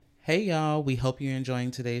Hey y'all, we hope you're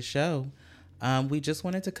enjoying today's show. We just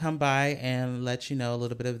wanted to come by and let you know a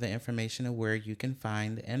little bit of the information of where you can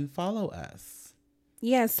find and follow us.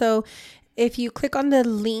 Yeah, so if you click on the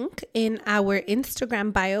link in our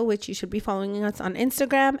Instagram bio, which you should be following us on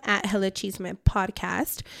Instagram at Hella Cheeseman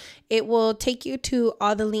Podcast, it will take you to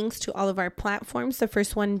all the links to all of our platforms. The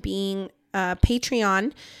first one being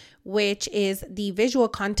Patreon, which is the visual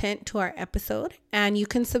content to our episode. And you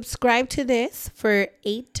can subscribe to this for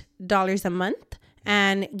 $8 a month.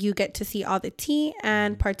 And you get to see all the tea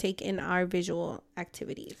and partake in our visual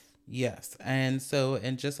activities. Yes. And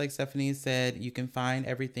just like Stephanie said, you can find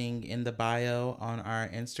everything in the bio on our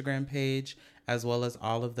Instagram page, as well as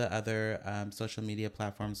all of the other social media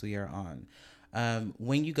platforms we are on.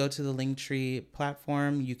 When you go to the Linktree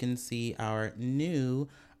platform, you can see our new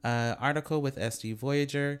article with SD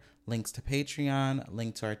Voyager, links to Patreon,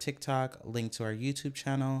 link to our TikTok, link to our YouTube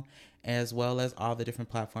channel, as well as all the different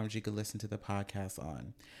platforms you could listen to the podcast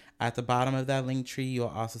on. At the bottom of that link tree, you'll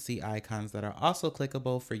also see icons that are also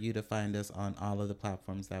clickable for you to find us on all of the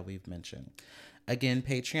platforms that we've mentioned. Again,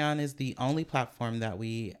 Patreon is the only platform that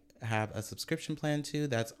we have a subscription plan to.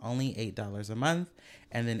 That's only $8 a month.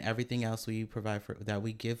 And then everything else we provide that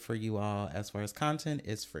we give for you all as far as content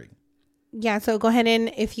is free. Yeah, so go ahead and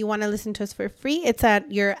if you want to listen to us for free, it's at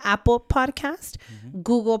your Apple Podcast,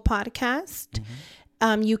 Google Podcast.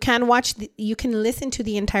 You can listen to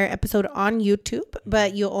the entire episode on YouTube,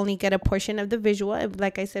 but you'll only get a portion of the visual.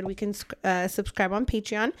 Like I said, we can subscribe on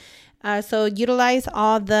Patreon. So utilize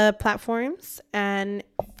all the platforms and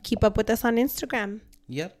keep up with us on Instagram.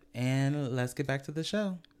 Yep. And let's get back to the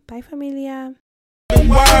show. Bye, familia.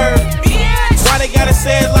 Why they gotta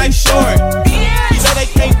say it like short? You know they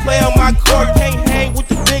can't play on my court. Can't hang with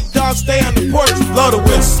the big dogs, stay on the porch. Blow the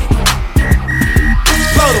whistle.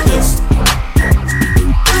 Blow the whistle.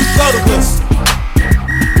 Blow the whistle.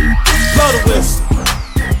 Blow the whistle.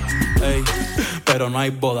 Ey, pero no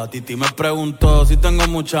hay boda. Titi me preguntó si tengo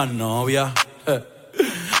muchas novias.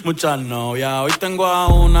 Muchas novias. Hoy tengo a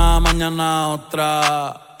una, mañana a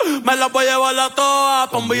otra. Me las voy a llevar a todas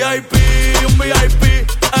pa' un VIP, un VIP.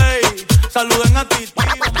 Ey, saluden a Titi.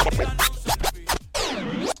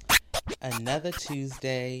 Another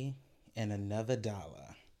Tuesday and another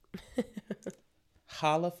dollar.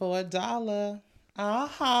 Holla for $1. I'll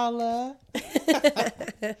holla.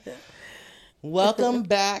 Welcome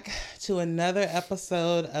back to another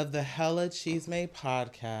episode of the Hella Cheeseman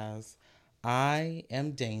Podcast. I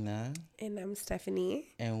am Dana. And I'm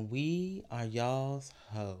Stephanie. And we are y'all's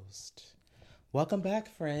host. Welcome back,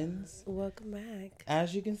 friends. Welcome back.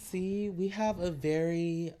 As you can see, we have a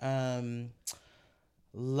very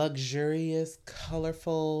luxurious,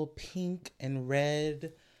 colorful pink and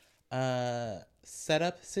red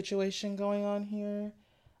setup situation going on here.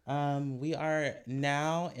 We are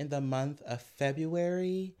now in the month of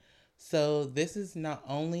February. So this is not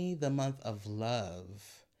only the month of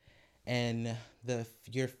love and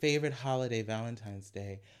your favorite holiday, Valentine's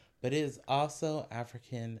Day, but it is also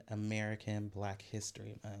African American Black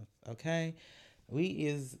History Month. Okay,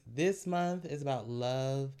 this month is about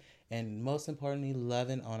love, and most importantly,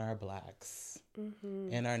 loving on our blacks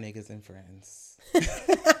and our niggas and friends.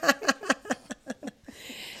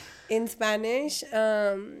 In Spanish,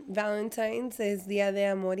 Valentine's is Día de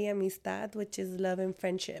Amor y Amistad, which is love and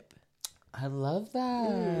friendship. I love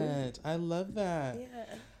that. I love that. Yeah.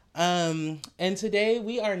 And today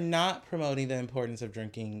we are not promoting the importance of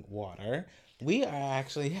drinking water. We are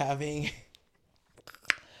actually having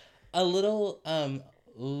a little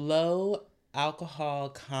low alcohol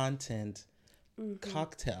content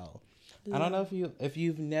cocktail. I don't know if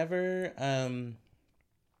you've never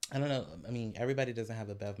I don't know. I mean, everybody doesn't have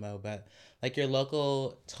a BevMo, but like your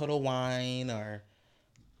local Total Wine or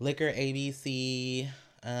Liquor ABC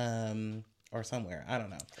or somewhere. I don't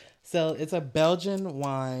know. So it's a Belgian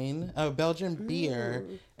wine, a Belgian beer,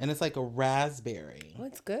 and it's like a raspberry. Oh,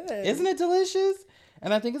 it's good. Isn't it delicious?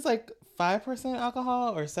 And I think it's like 5%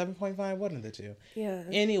 alcohol or 7.5, one of the two. Yeah.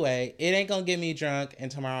 Anyway, it ain't gonna get me drunk,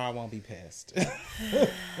 and tomorrow I won't be pissed.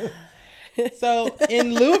 So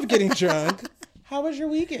in lieu of getting drunk, how was your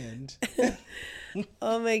weekend?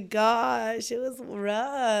 Oh my gosh, it was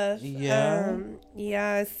rough. Yeah.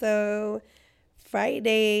 Yeah, so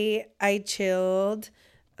Friday I chilled.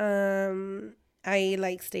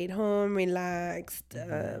 I stayed home, relaxed.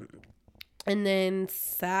 And then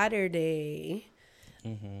Saturday,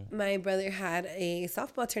 my brother had a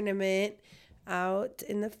softball tournament out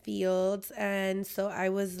in the fields. And so I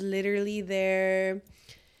was literally there.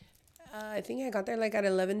 I think I got there like at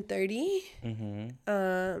 11:30.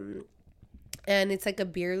 And it's like a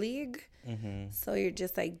beer league. So you're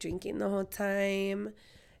just like drinking the whole time.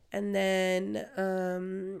 And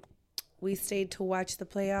then we stayed to watch the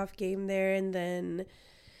playoff game there, and then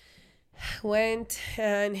went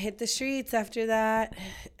and hit the streets after that.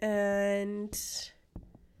 And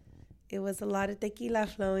it was a lot of tequila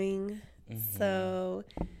flowing. So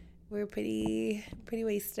we were pretty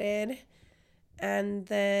wasted. And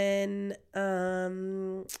then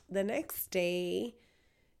the next day,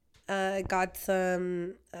 got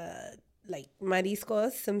some like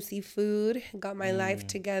mariscos, some seafood, got my life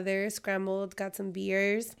together, scrambled, got some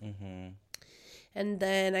beers. And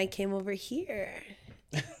then I came over here.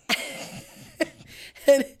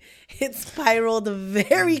 And it spiraled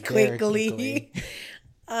very quickly.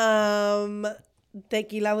 Tequila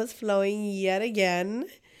was flowing yet again.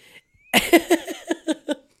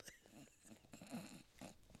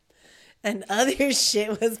 And other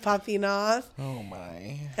shit was popping off. Oh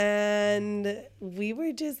my. And we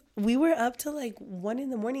were up till like 1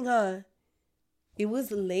 a.m, huh? It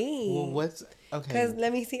was late. Well, what's okay? Because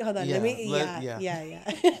let me see. Hold on. Yeah,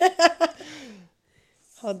 Yeah.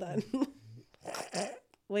 Hold on.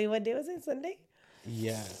 Wait, what day was it? Sunday?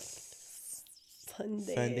 Yes.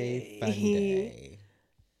 Sunday Fun day.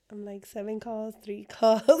 I'm like 7 calls, 3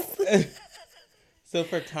 calls. So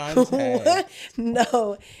for context.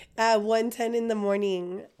 No. At 1:10 in the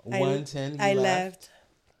morning. 1:10 I left.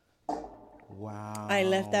 Wow. I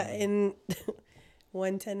left that in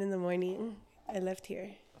 1:10 in the morning. I left here.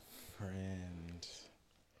 Friend.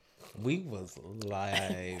 We was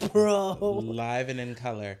live. Bro. Live and in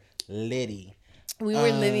color. Liddy. We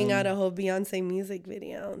were living out a whole Beyonce music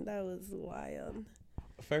video. That was wild.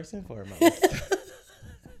 First and foremost.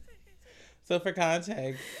 So for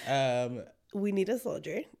context, we need a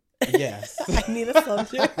soldier. yes. I need a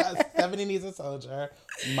soldier. Stephanie needs a soldier.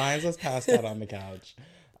 Mine was passed out on the couch.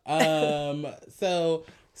 So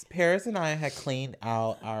Paris and I had cleaned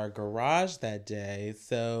out our garage that day.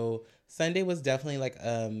 So Sunday was definitely like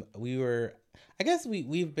we've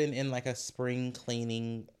been in like a spring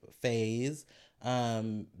cleaning phase.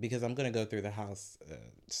 Because I'm gonna go through the house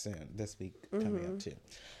soon this week coming up too.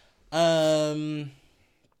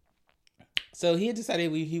 So he had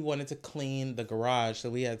decided he wanted to clean the garage.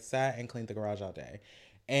 So we had sat and cleaned the garage all day.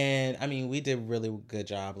 And I mean, we did really good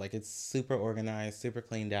job. Like it's super organized, super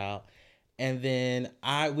cleaned out. And then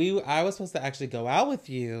I was supposed to actually go out with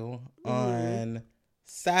you on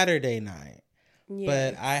Saturday night.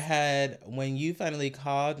 Yes. But when you finally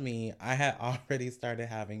called me, I had already started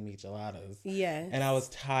having micheladas. Yes. And I was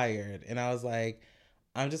tired. And I was like,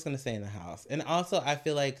 I'm just going to stay in the house. And also, I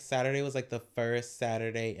feel like Saturday was like the first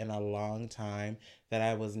Saturday in a long time that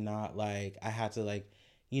I was not like, I had to like,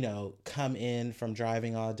 come in from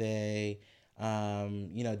driving all day,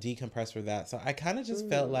 decompress for that. So I kind of just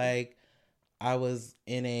felt like I was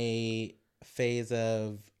in a phase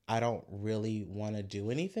of, I don't really want to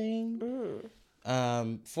do anything.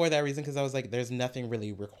 For that reason, because I was like, there's nothing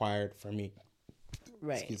really required for me.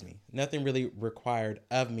 Right. Excuse me. Nothing really required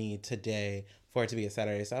of me today for it to be a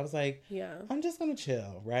Saturday. So I was like, I'm just going to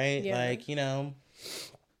chill, right? Yeah. Like,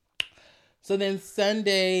 So then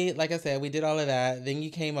Sunday, like I said, we did all of that. Then you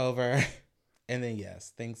came over. And then,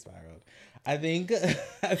 yes, things spiraled. I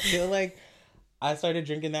feel like I started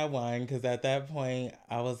drinking that wine because at that point,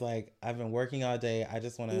 I was like, I've been working all day. I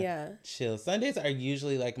just want to chill. Sundays are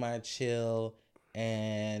usually like my chill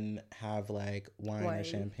and have like wine or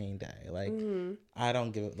champagne day. Like I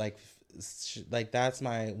don't give like that's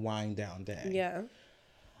my wind down day. Yeah.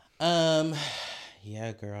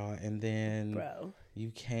 Yeah, girl. And then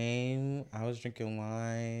you came. I was drinking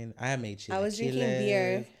wine. I had made chilaquiles. I was drinking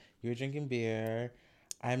beer. You were drinking beer.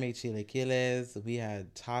 I made chilaquiles. We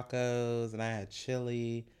had tacos and I had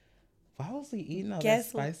chili. Why was we eating all that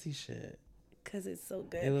spicy shit? Because it's so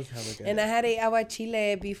good. It was hella good. And I had a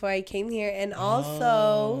aguachile before I came here. And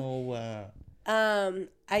also,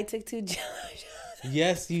 I took 2 Jello shots.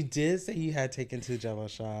 Yes, you did say you had taken 2 Jello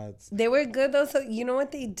shots. They were good though. So you know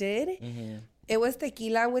what they did? Mm-hmm. It was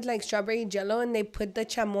tequila with like strawberry Jello, and they put the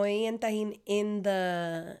chamoy and tajin in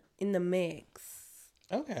the mix.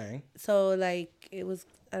 Okay. So like it was,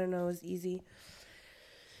 I don't know, it was easy.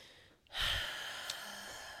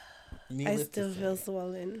 I still feel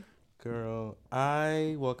swollen. Girl,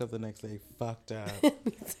 I woke up the next day fucked up. Me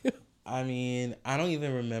too. I mean, I don't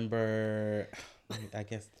even remember. I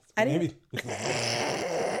guess maybe.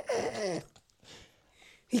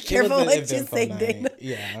 Be careful what you say, Dana.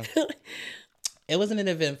 Yeah. It wasn't an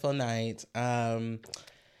eventful night. It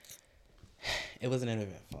wasn't an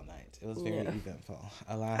eventful night. It was very eventful.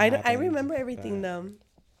 A lot happened. I remember everything though.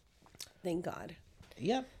 Thank God.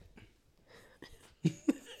 Yep.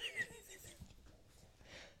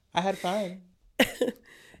 I had fun.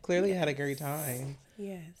 Clearly had a great time.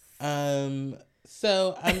 Yes.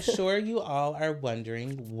 So I'm sure you all are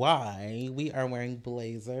wondering why we are wearing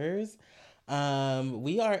blazers.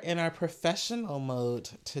 We are in our professional mode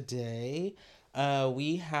today.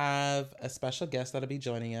 We have a special guest that'll be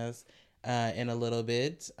joining us in a little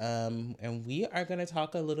bit. And we are going to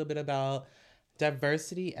talk a little bit about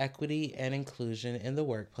diversity, equity, and inclusion in the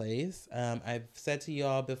workplace. I've said to you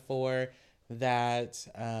all before that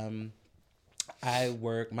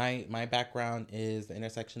my background is the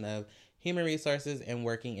intersection of human resources and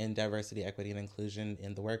working in diversity, equity, and inclusion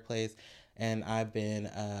in the workplace. And I've been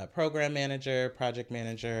a program manager, project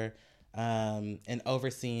manager, and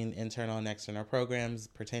overseeing internal and external programs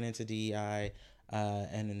pertaining to DEI,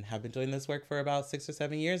 and have been doing this work for about 6 or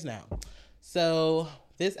 7 years now. So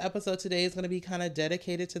this episode today is going to be kind of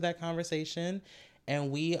dedicated to that conversation.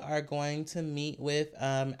 And we are going to meet with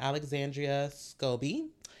Alexandria Scobee.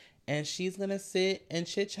 And she's going to sit and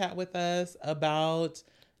chit chat with us about,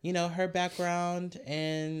 her background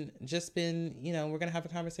and just been, we're going to have a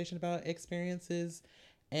conversation about experiences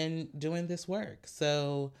and doing this work.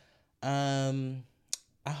 So I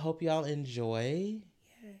hope y'all enjoy.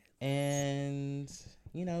 Yes. And,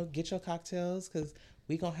 get your cocktails because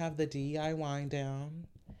we're going to have the DEI wind down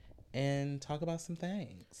and talk about some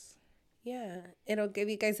things. Yeah, it'll give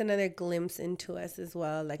you guys another glimpse into us as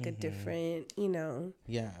well, like a different,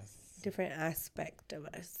 yes, different aspect of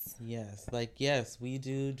us. Yes, yes, we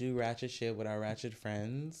do ratchet shit with our ratchet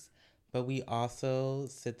friends, but we also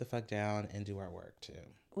sit the fuck down and do our work too.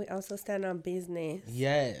 We also stand on business.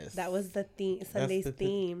 Yes. That was the theme, Sunday's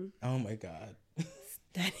theme. Oh my God.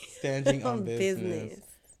 Standing on business.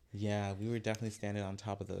 Yeah, we were definitely standing on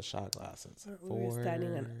top of those shot glasses. We were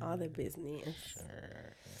standing on all the business.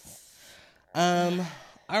 Sure.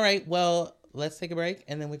 All right, well, let's take a break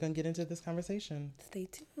and then we're going to get into this conversation. Stay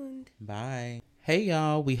tuned. Bye. Hey,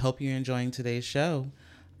 y'all. We hope you're enjoying today's show.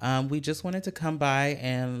 We just wanted to come by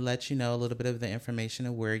and let you know a little bit of the information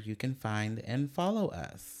of where you can find and follow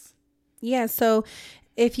us. Yeah, so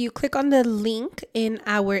if you click on the link in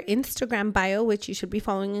our Instagram bio, which you should be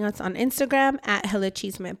following us on Instagram at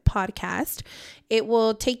 @HellaCheesementPodcast, it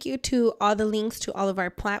will take you to all the links to all of our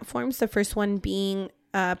platforms. The first one being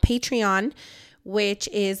Patreon, which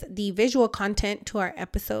is the visual content to our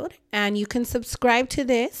episode. And you can subscribe to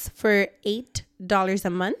this for $8 a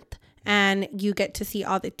month. And you get to see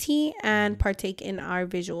all the tea and partake in our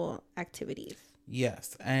visual activities.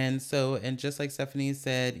 Yes. And just like Stephanie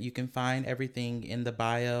said, you can find everything in the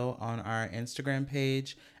bio on our Instagram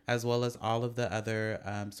page, as well as all of the other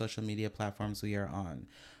social media platforms we are on.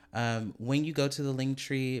 When you go to the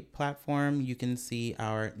Linktree platform, you can see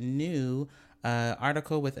our new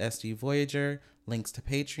article with SD Voyager, links to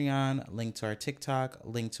Patreon, link to our TikTok,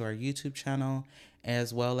 link to our YouTube channel,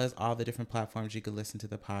 as well as all the different platforms you could listen to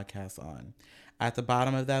the podcast on. At the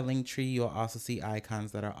bottom of that link tree, you'll also see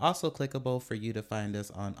icons that are also clickable for you to find us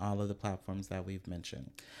on all of the platforms that we've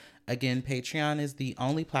mentioned. Again, Patreon is the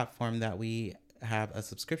only platform that we have a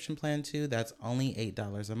subscription plan to. That's only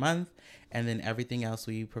 $8 a month. And then everything else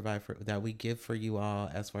we provide that we give for you all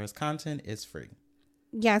as far as content is free.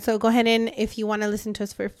 Yeah, so go ahead and if you want to listen to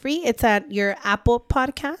us for free, it's at your Apple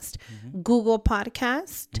Podcast, Google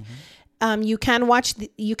Podcast. You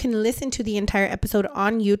can listen to the entire episode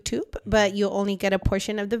on YouTube, but you'll only get a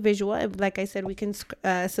portion of the visual. Like I said, we can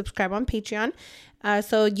subscribe on Patreon.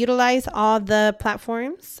 So utilize all the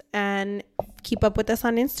platforms and keep up with us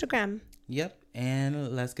on Instagram. Yep.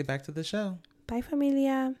 And let's get back to the show. Bye,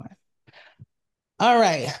 familia. Bye. All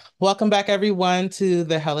right. Welcome back, everyone, to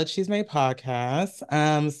the Hella Cheese Made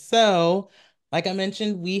podcast. So like I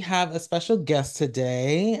mentioned, we have a special guest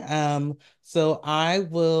today. So I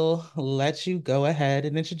will let you go ahead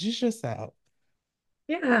and introduce yourself.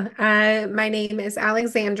 Yeah, my name is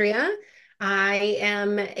Alexandria. I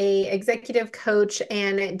am a executive coach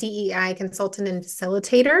and DEI consultant and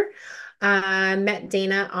facilitator. Met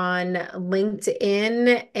Dana on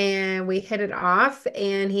LinkedIn and we hit it off,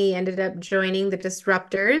 and he ended up joining the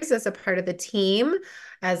Disruptors as a part of the team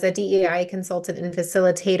as a DEI consultant and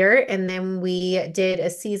facilitator. And then we did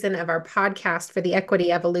a season of our podcast for the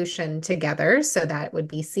Equity Evolution together. So that would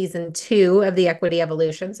be season 2 of the Equity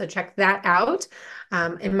Evolution. So check that out.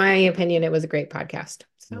 In my opinion, it was a great podcast.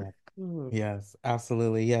 So. Yes,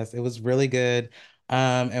 absolutely. Yes, it was really good.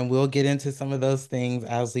 And we'll get into some of those things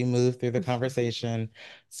as we move through the conversation.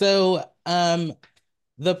 So,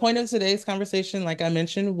 the point of today's conversation, like I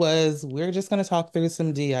mentioned, was we're just going to talk through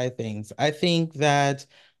some DI things. I think that,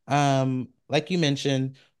 like you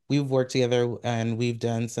mentioned, we've worked together and we've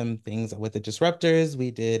done some things with the Disruptors.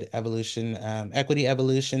 We did Equity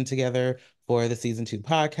Evolution together for the season 2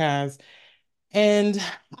 podcast. And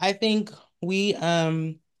I think We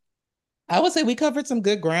I would say we covered some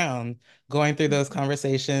good ground going through those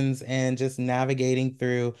conversations and just navigating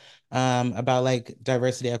through about like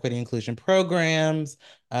diversity, equity, inclusion programs,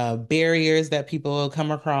 barriers that people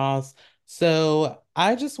come across. So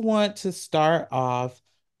I just want to start off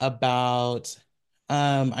about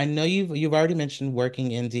I know you've already mentioned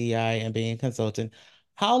working in DEI and being a consultant.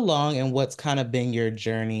 How long and what's kind of been your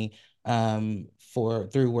journey for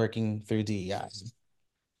through working through DEI?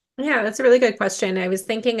 Yeah, that's a really good question. I was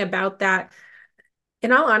thinking about that.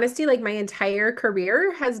 In all honesty, like my entire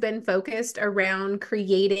career has been focused around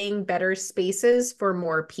creating better spaces for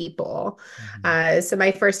more people. Mhm. So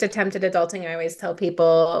my first attempt at adulting, I always tell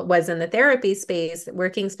people, was in the therapy space,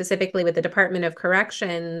 working specifically with the Department of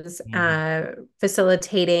Corrections, Mhm.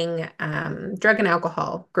 facilitating drug and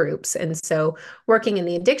alcohol groups. And so working in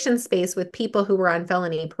the addiction space with people who were on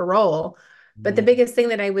felony parole. But the Mhm. biggest thing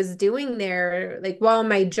that I was doing there, like while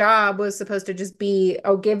my job was supposed to just be,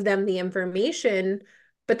 oh, give them the information,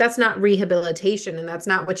 but that's not rehabilitation. And that's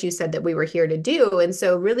not what you said that we were here to do. And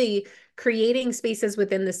so, really creating spaces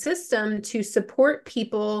within the system to support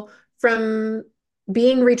people from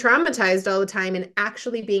being re-traumatized all the time and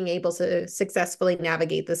actually being able to successfully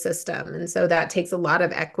navigate the system. And so that takes a lot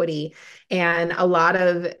of equity and a lot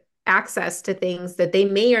of access to things that they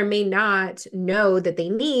may or may not know that they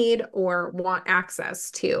need or want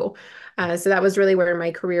access to. So that was really where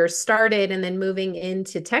my career started. And then moving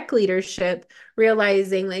into tech leadership,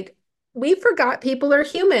 realizing like, we forgot people are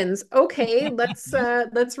humans. Okay,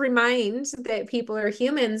 let's remind that people are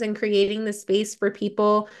humans and creating the space for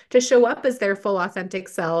people to show up as their full authentic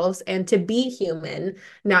selves and to be human,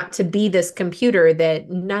 not to be this computer that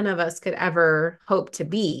none of us could ever hope to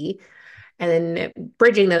be. And then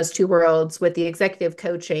bridging those two worlds with the executive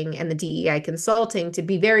coaching and the DEI consulting to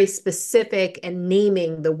be very specific and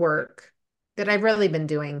naming the work that I've really been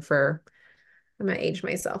doing for, I'm gonna age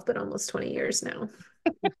myself, but almost 20 years now.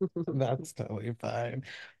 That's totally fine.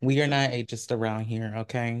 We are not ageist around here,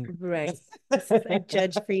 okay? Right. This is a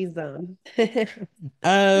judge-free zone.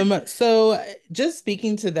 So just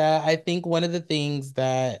speaking to that, I think one of the things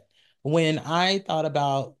that when I thought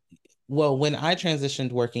about, well, when I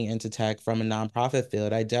transitioned working into tech from a nonprofit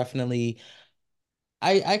field, I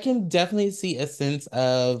can definitely see a sense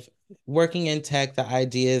of working in tech, the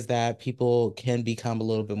idea is that people can become a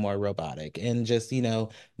little bit more robotic and just, they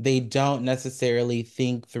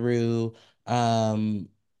um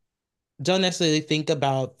don't necessarily think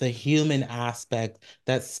about the human aspect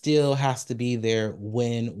that still has to be there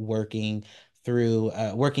when working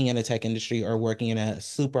in a tech industry or working in a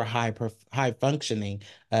super high functioning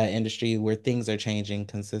industry where things are changing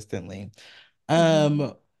consistently. Mhm.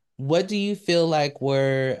 Um, what do you feel like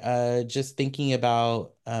were just thinking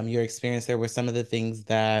about your experience there were some of the things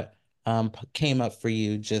that came up for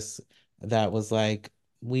you just that was like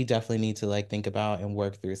we definitely need to like think about and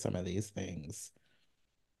work through some of these things.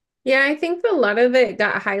 Yeah, I think a lot of it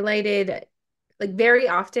got highlighted like very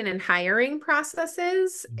often in hiring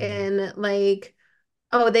processes Mhm. and like,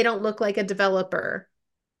 oh, they don't look like a developer.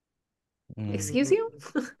 Excuse Mhm. you?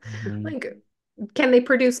 Mhm. Like, can they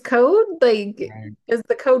produce code? Like, Right. does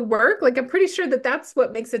the code work? Like, I'm pretty sure that that's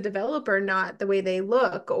what makes a developer, not the way they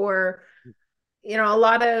look. Or, a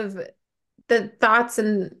lot of the thoughts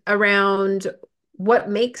and around what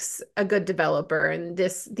makes a good developer and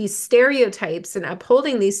these stereotypes and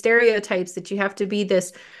upholding these stereotypes that you have to be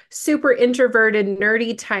this super introverted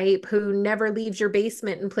nerdy type who never leaves your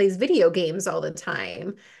basement and plays video games all the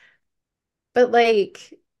time. But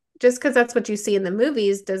like, just because that's what you see in the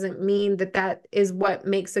movies doesn't mean that that is what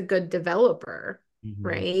makes a good developer, Mhm.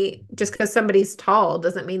 right? Just because somebody's tall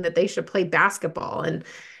doesn't mean that they should play basketball. And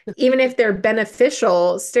even if they're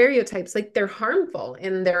beneficial stereotypes, like they're harmful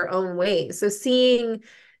in their own way. So seeing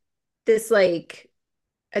this like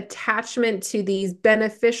attachment to these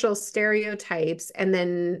beneficial stereotypes and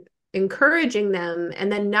then encouraging them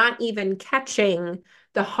and then not even catching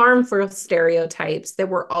the harmful stereotypes that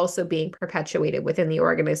were also being perpetuated within the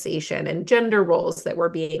organization and gender roles that were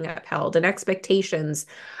being upheld and expectations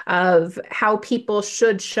of how people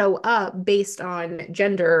should show up based on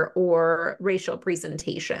gender or racial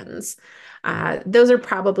presentations. Those are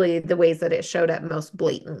probably the ways that it showed up most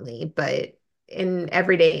blatantly, but in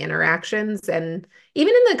everyday interactions and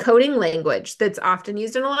even in the coding language that's often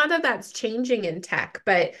used, and a lot of that's changing in tech.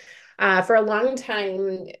 But for a long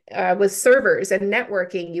time, with servers and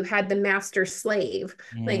networking, you had the master slave.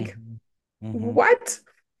 Like, Mhm. Mhm. what?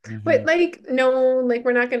 But Mhm. like, no, like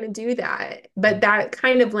we're not going to do that. But that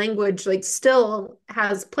kind of language, like, still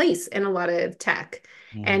has place in a lot of tech,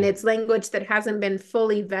 and Mhm. it's language that hasn't been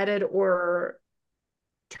fully vetted or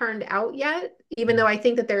turned out yet, even though I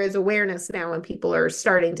think that there is awareness now and people are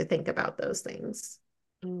starting to think about those things.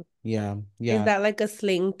 Yeah. Is Yeah. that like a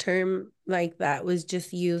slang term like that was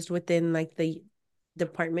just used within like the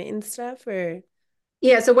department and stuff, or?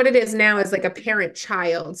 Yeah, so what it is now is like a parent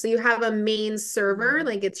child. So you have a main server,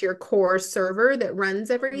 like it's your core server that runs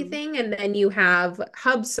everything, and then you have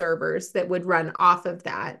hub servers that would run off of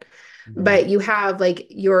that. Right. But you have like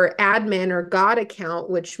your admin or God account,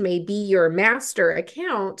 which may be your master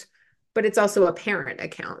account, but it's also a parent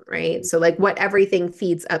account, right? So like what everything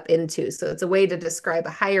feeds up into. So it's a way to describe a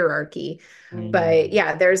hierarchy. But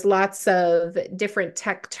yeah, there's lots of different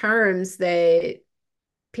tech terms that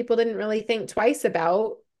people didn't really think twice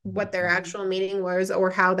about what their actual meaning was or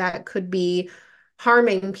how that could be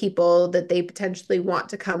harming people that they potentially want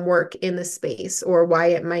to come work in the space, or why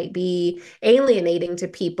it might be alienating to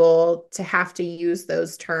people to have to use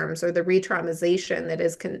those terms, or the re-traumatization that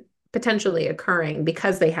is potentially occurring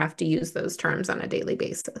because they have to use those terms on a daily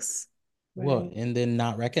basis. Well, Right. and then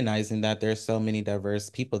not recognizing that there's so many diverse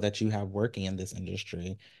people that you have working in this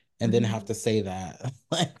industry, and then have Mhm. to say that.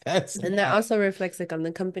 Like that's And that not. also reflects like on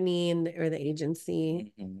the company and or the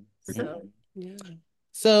agency. Mhm. So, yeah.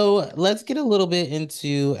 So let's get a little bit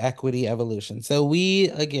into equity evolution. So we,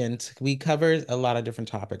 again, we covered a lot of different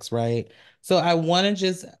topics, right? So I want to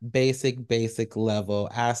just basic level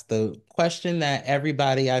ask the question that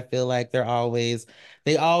everybody, I feel like they always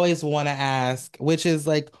want to ask, which is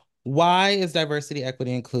like, why is diversity,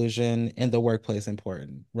 equity, inclusion in the workplace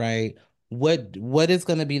important, right? What is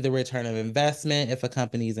going to be the return of investment if a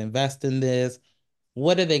company's invest in this?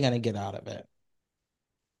 What are they going to get out of it?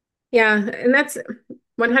 Yeah, and that's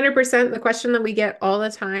 100% the question that we get all the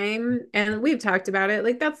time. And we've talked about it.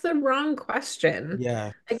 Like, that's the wrong question.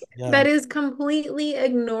 Yeah. Like, Yeah. that is completely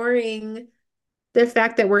ignoring the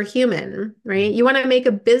fact that we're human, right? You want to make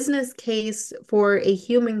a business case for a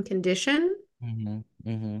human condition. Mm-hmm.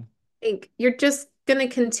 Mm-hmm. Like, you're just going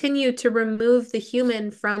to continue to remove the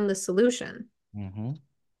human from the solution. Mm-hmm.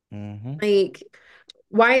 Mm-hmm. Like,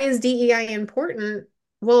 why is DEI important?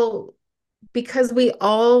 Well, because we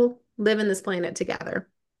all live in this planet together,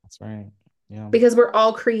 That's right. Yeah. because we're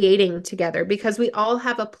all creating together, because we all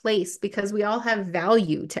have a place, because we all have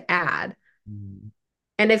value to add. Mm,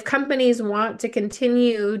 And if companies want to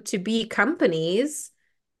continue to be companies,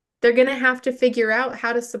 they're going to have to figure out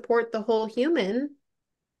how to support the whole human,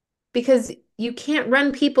 because you can't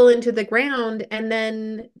run people into the ground and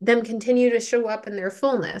then them continue to show up in their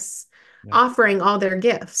fullness, yeah. offering all their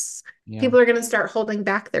gifts. Yeah. People are going to start holding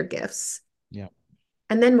back their gifts. Yeah.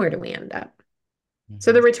 And then where do we end up?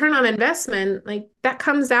 So Mm-hmm. the return on investment, like that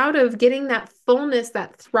comes out of getting that fullness,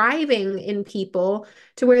 that thriving in people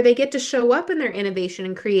to where they get to show up in their innovation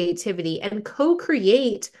and creativity and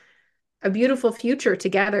co-create a beautiful future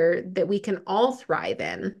together that we can all thrive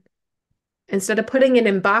in, instead of putting it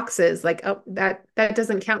in boxes like, oh, that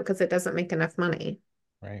doesn't count because it doesn't make enough money.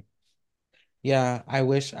 Right. Yeah. I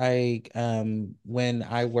wish when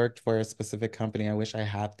I worked for a specific company, I wish I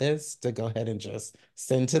had this to go ahead and just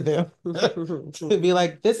send to them to be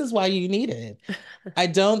like, this is why you need it. I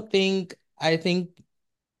think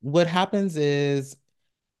what happens is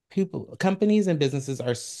companies and businesses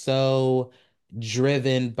are so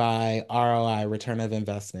driven by ROI, return of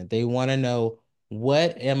investment. They want to know,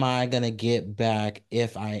 what am I going to get back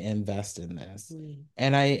if I invest in this?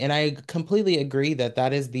 And I completely agree that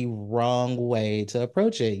that is the wrong way to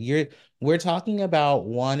approach it. We're talking about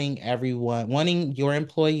wanting your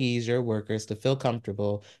employees, your workers to feel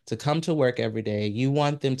comfortable, to come to work every day. You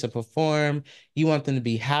want them to perform, you want them to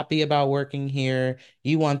be happy about working here.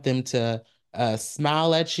 You want them to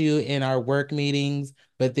smile at you in our work meetings,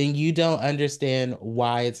 but then you don't understand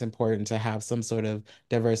why it's important to have some sort of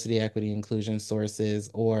diversity, equity, inclusion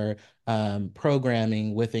sources or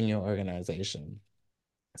programming within your organization.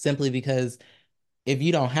 Simply because if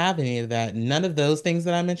you don't have any of that, none of those things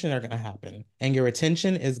that I mentioned are going to happen, and your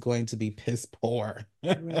retention is going to be piss poor.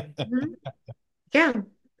 Right. Mhm. Yeah, um,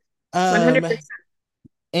 100%.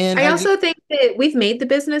 and I I get also think that we've made the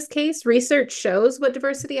business case. Research shows what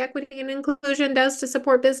diversity, equity, and inclusion does to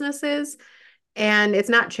support businesses, and it's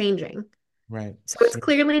not changing. right. So it's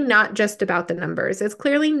clearly not just about the numbers. It's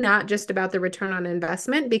clearly not just about the return on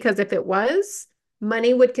investment, because if it was,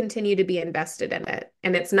 money would continue to be invested in it.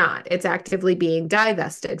 And it's not. It's actively being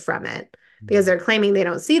divested from it because they're claiming they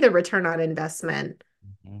don't see the return on investment.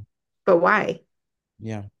 Mhm. But why?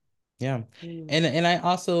 Yeah. Yeah. Mm. And I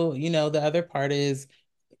also, the other part is,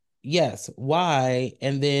 yes, why?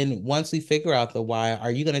 And then once we figure out the why,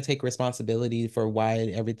 are you going to take responsibility for why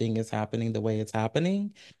everything is happening the way it's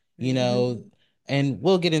happening? You Right. know, and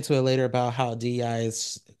we'll get into it later about how DEI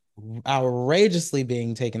is outrageously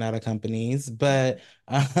being taken out of companies. But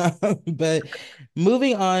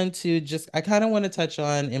moving on to just, I kind of want to touch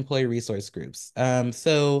on employee resource groups.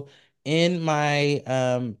 So in my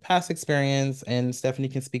past experience, and Stephanie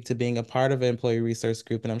can speak to being a part of an employee resource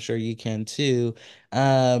group, and I'm sure you can too.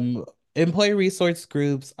 Employee resource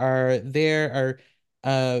groups are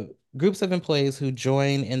groups of employees who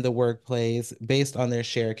join in the workplace based on their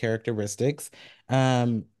shared characteristics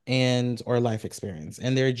and or life experience.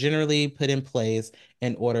 And they're generally put in place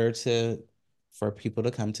in order to for people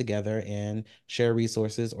to come together and share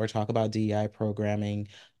resources or talk about DEI programming,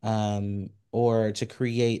 or to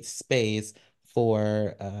create space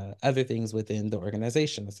for other things within the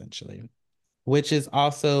organization, essentially, which is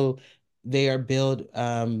also they are built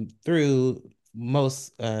through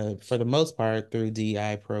for the most part, through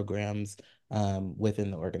DEI programs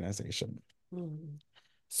within the organization.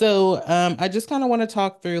 So I just kind of want to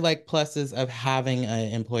talk through like pluses of having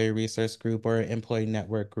an employee resource group or employee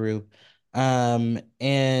network group,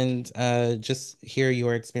 and just hear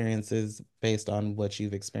your experiences based on what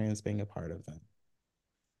you've experienced being a part of them.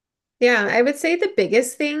 Yeah, I would say the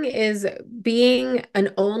biggest thing is being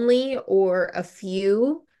an only or a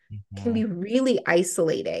few can Mhm. be really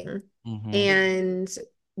isolating. Mhm. And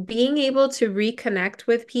being able to reconnect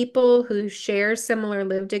with people who share similar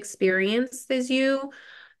lived experience as you,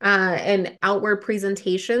 and outward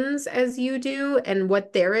presentations as you do, and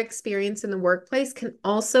what their experience in the workplace can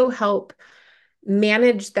also help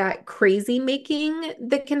manage that crazy making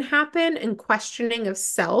that can happen and questioning of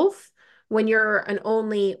self when you're an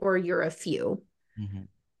only or you're a few. Mhm.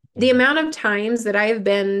 The Mhm. amount of times that I have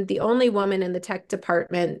been the only woman in the tech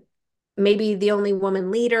department, maybe the only woman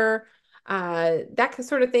leader, that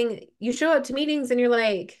sort of thing, you show up to meetings and you're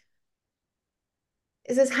like,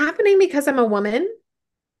 is this happening because I'm a woman?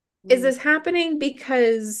 Is this happening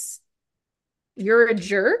because you're a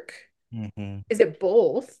jerk? Mhm. Is it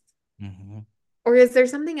both? Mhm. Or is there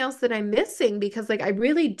something else that I'm missing? Because like I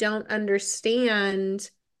really don't understand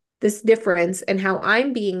this difference in how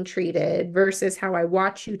I'm being treated versus how I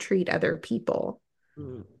watch you treat other people.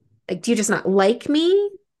 Like, do you just not like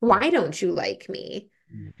me? Why don't you like me?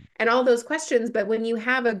 Mhm. And all those questions. But when you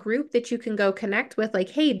have a group that you can go connect with, like,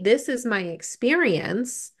 hey, this is my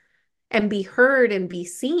experience, and be heard and be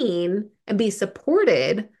seen and be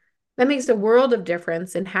supported, that makes a world of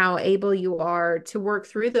difference in how able you are to work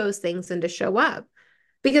through those things and to show up.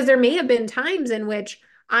 Because there may have been times in which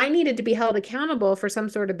I needed to be held accountable for some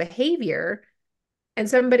sort of behavior. And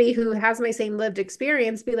somebody who has my same lived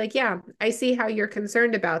experience be like, yeah, I see how you're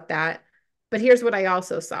concerned about that. But here's what I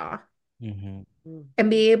also saw. Mhm. And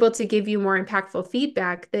be able to give you more impactful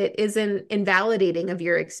feedback that isn't invalidating of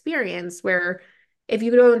your experience. Where if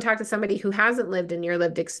you go and talk to somebody who hasn't lived in your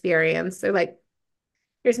lived experience, they're like,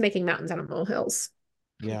 you're just making mountains out of molehills.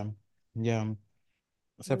 Yeah. Yeah.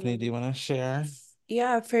 Stephanie, do you want to share?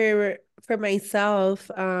 Yeah, for myself,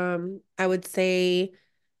 I would say,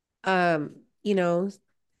 you know,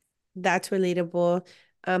 that's relatable.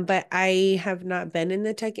 But I have not been in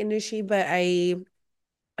the tech industry, but I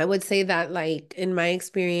would say that like in my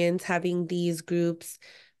experience having these groups,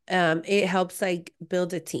 it helps like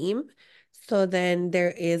build a team. So then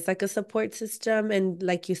there is like a support system and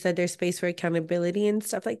like you said, there's space for accountability and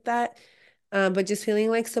stuff like that. But just feeling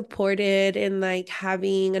like supported and like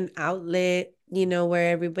having an outlet,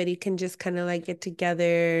 where everybody can just kind of like get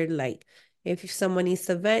together. Like if someone needs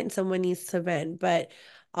to vent, someone needs to vent. But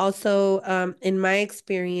also, in my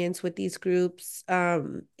experience with these groups,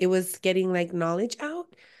 it was getting like knowledge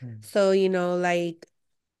out. Mm. So, like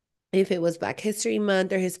if it was Black History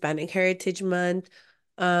Month or Hispanic Heritage Month,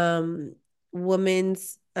 um,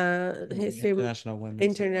 Women's History, International Women's Day.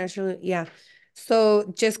 International, yeah.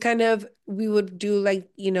 So just kind of we would do like,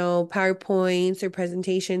 PowerPoints or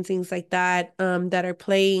presentations, things like that, that are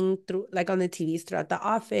playing through like on the TVs throughout the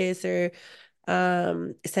office or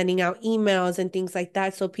sending out emails and things like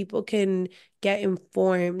that so people can get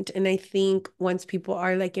informed. And I think once people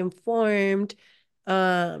are like informed,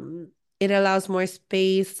 um, it allows more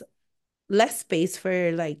space, less space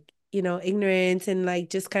for like, ignorance and like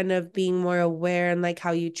just kind of being more aware and like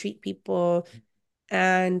how you treat people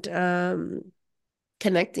and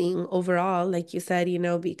connecting overall, like you said,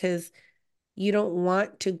 because you don't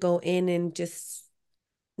want to go in and just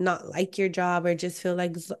not like your job or just feel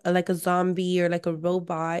like a zombie or like a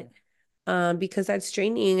robot, because that's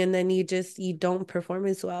draining and then you don't perform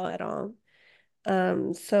as well at all.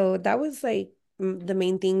 So that was like the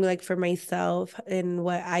main thing like for myself and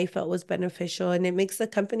what I felt was beneficial, and it makes the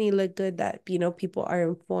company look good that people are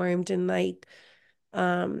informed and like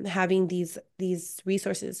having these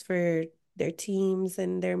resources for their teams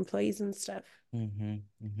and their employees and stuff. Mm-hmm.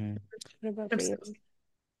 Mm-hmm. What about for you? Absolutely.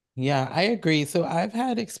 Yeah, I agree. So I've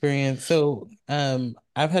had experience.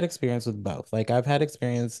 I've had experience with both. Like I've had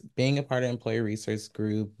experience being a part of employee resource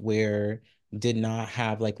group where did not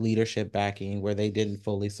have like leadership backing, where they didn't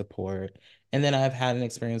fully support. And then I've had an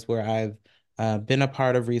experience where I've been a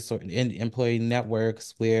part of resource in employee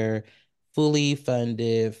networks where fully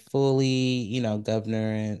funded, fully,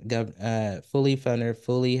 governor and fully funded,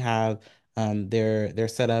 fully have their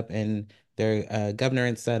setup and their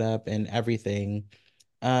governance set up and everything.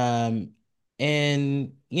 um,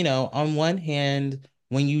 and on one hand,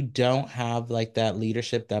 when you don't have like that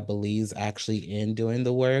leadership that believes actually in doing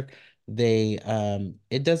the work,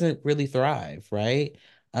 it doesn't really thrive, right?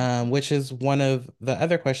 Which is one of the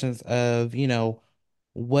other questions of,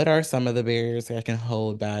 what are some of the barriers that can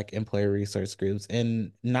hold back employer resource groups?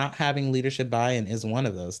 And not having leadership buy-in is one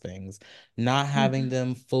of those things. Not having Mhm.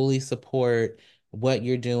 them fully support what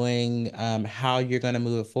you're doing, how you're going to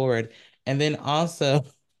move it forward. And then also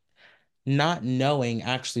not knowing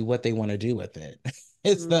actually what they want to do with it.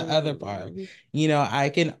 It's the other part. Mm.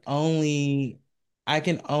 I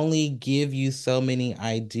can only give you so many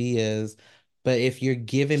ideas, but if you're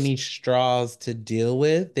giving me straws to deal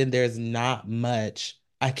with, then there's not much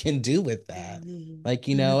I can do with that. Like,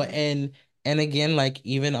 Mhm. and again, like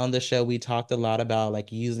even on the show, we talked a lot about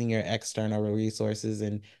like using your external resources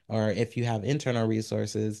and or if you have internal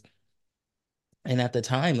resources. And at the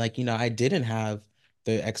time, like, I didn't have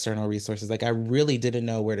the external resources. Like, I really didn't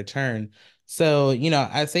know where to turn. So,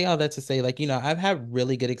 I say all that to say, like, I've had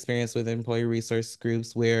really good experience with employee resource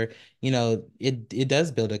groups where, it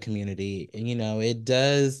does build a community. And, it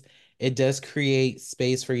does create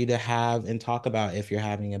space for you to have and talk about if you're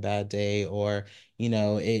having a bad day or,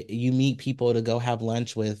 you meet people to go have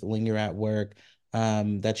lunch with when you're at work.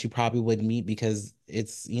 That you probably would meet because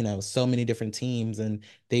it's, so many different teams and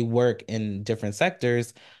they work in different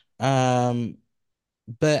sectors. Um,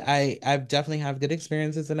 but I've definitely have good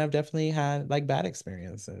experiences and I've definitely had like bad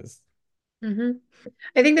experiences. Mhm.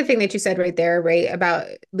 I think the thing that you said right there, right, about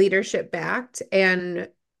leadership backed and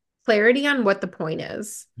clarity on what the point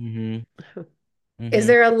is. Mm-hmm. Is Mm-hmm.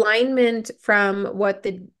 there alignment from what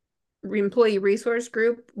the employee resource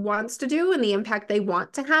group wants to do and the impact they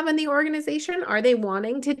want to have in the organization? Are they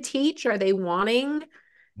wanting to teach? Are they wanting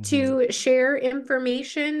Mm-hmm. to share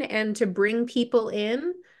information and to bring people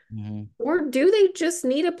in? Mm-hmm. Or do they just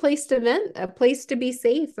need a place to vent, a place to be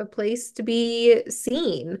safe, a place to be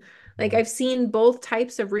seen? Like I've seen both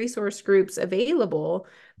types of resource groups available,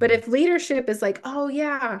 but if leadership is like, oh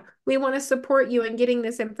yeah, we want to support you in getting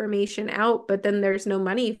this information out, but then there's no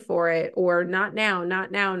money for it, or not now,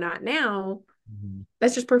 not now, not now, Mm-hmm.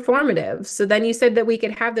 that's just performative. So then you said that we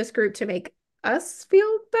could have this group to make us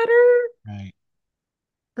feel better. Right.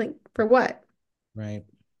 Like for what? Right.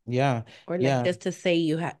 Yeah. Or like Yeah. just to say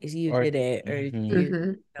you Or did it or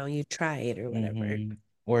mm-hmm. you tried or whatever. Mm-hmm.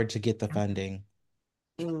 Or to get the funding.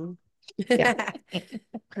 Mm. Yeah.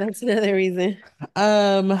 That's another reason.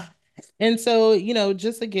 Um, and so,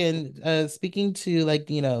 just again, speaking to like,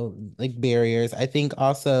 like barriers, I think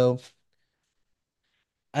also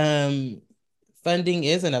Um, funding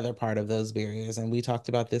is another part of those barriers, and we talked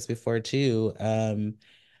about this before too.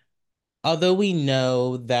 Although we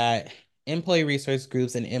know that employee resource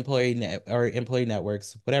groups and employee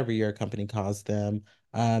networks, whatever your company calls them,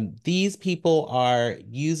 these people are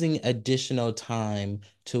using additional time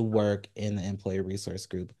to work in the employee resource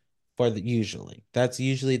group usually. That's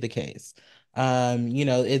usually the case.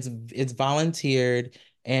 It's volunteered,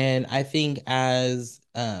 and I think as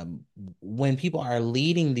when people are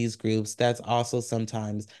leading these groups, that's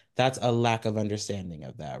a lack of understanding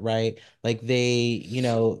of that, right? Like they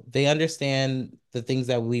understand the things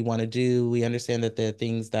that we want to do. We understand that the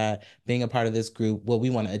things that being a part of this group, what we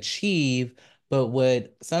want to achieve, but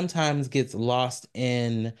what sometimes gets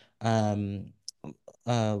um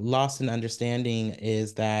lost in understanding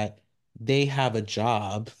is that they have a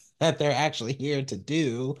job that they're actually here to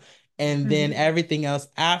do. And then Mhm. everything else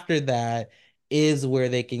after that is where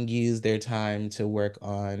they can use their time to work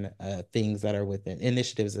on things that are within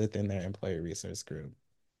initiatives within their employee resource group.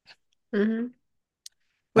 Mhm.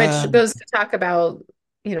 Which Um, goes to talk about,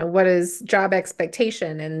 what is job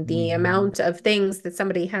expectation and the mhm, amount of things that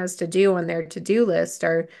somebody has to do on their to-do list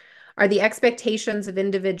are the expectations of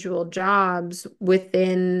individual jobs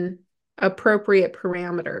within appropriate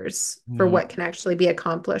parameters for mhm, what can actually be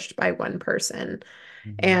accomplished by one person.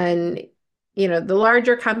 mhm, And the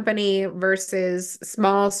larger company versus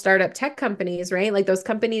small startup tech companies, right? Like those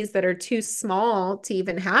companies that are too small to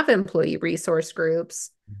even have employee resource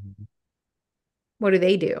groups, mhm. what do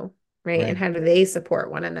they do, right? And Right. how do they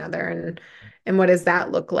support one another, and what does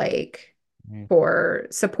that look like? Mm. for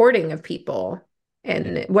supporting of people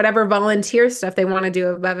and whatever volunteer stuff they want to do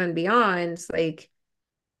above and beyond. Like,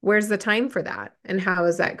 where's the time for that? And how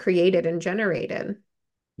is that created and generated?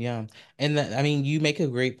 Yeah. And I mean, you make a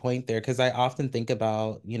great point there because I often think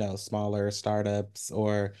about, smaller startups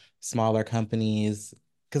or smaller companies.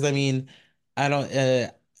 Because I mean, I don't,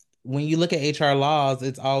 when you look at HR laws,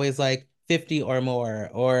 it's always like 50 or more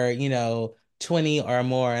or, 20 or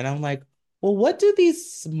more. And I'm like, well, what do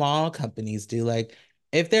these small companies do? Like,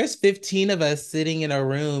 if there's 15 of us sitting in a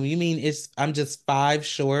room, you mean I'm just five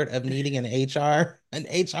short of needing an HR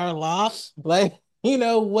law? Like,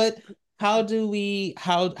 what? How do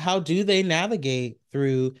they navigate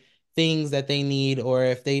through things that they need, or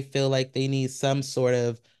if they feel like they need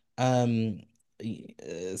um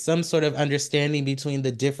some sort of understanding between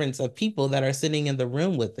the difference of people that are sitting in the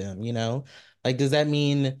room with them, like does that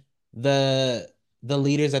mean the the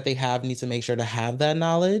leaders that they have need to make sure to have that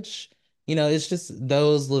knowledge? It's just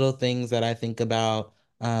those little things that I think about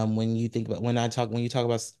when you talk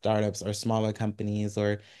about startups or smaller companies,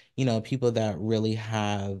 or people that really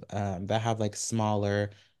have like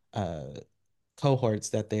smaller uh cohorts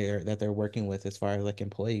that they're working with as far as like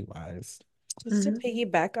employee wise. Just to Mhm.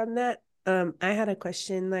 piggyback on that, I had a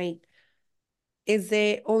question like, is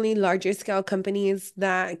it only larger scale companies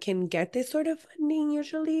that can get this sort of funding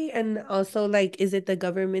usually? And also, like, is it the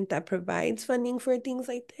government that provides funding for things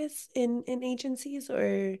like this in agencies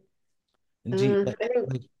or Do you, I think,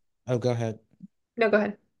 like, oh, go ahead. no, go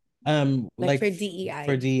ahead. like Like for for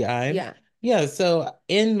DEI? DEI. Yeah. Yeah, so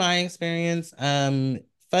in my experience,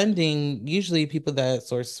 funding, usually people that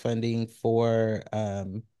source funding for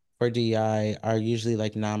DEI are usually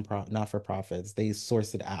like not for profits. They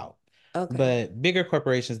source it out. Okay. But bigger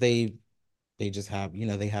corporations, they just have,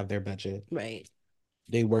 they have their budget. Right.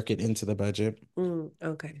 They work it into the budget. Okay.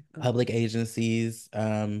 Okay. Public agencies,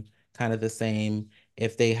 kind of the same.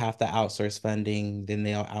 If they have to outsource funding, then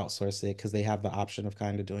they'll outsource it because they have the option of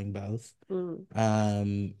kind of doing both.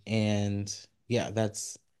 Mm. And yeah,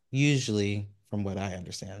 that's usually from what I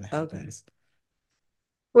understand Okay. happens.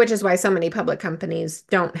 Which is why so many public companies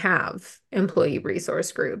don't have employee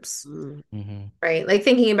resource groups, Mm. Hmm. right? Like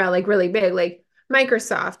thinking about like really big, like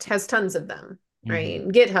Microsoft has tons of them, Hmm. right?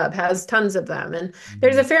 GitHub has tons of them. And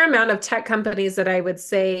there's Hmm. a fair amount of tech companies that I would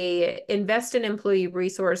say invest in employee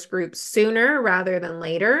resource groups sooner rather than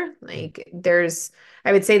later. Like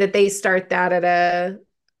I would say that they start that at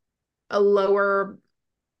a lower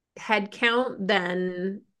head count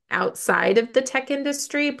than outside of the tech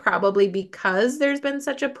industry, probably because there's been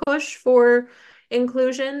such a push for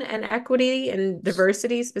inclusion and equity and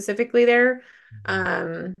diversity specifically there.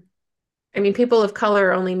 Um, I mean, people of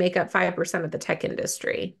color only make up 5% of the tech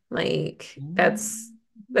industry. Like that's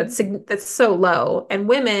so low. And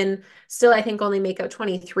women still, I think, only make up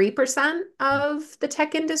 23% of the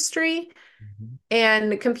tech industry.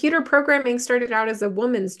 And computer programming started out as a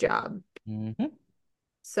woman's job. Hmm.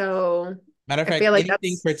 So Matter of I fact, feel like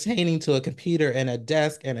anything that's pertaining to a computer and a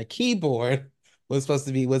desk and a keyboard was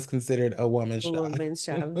considered a woman's A job. woman's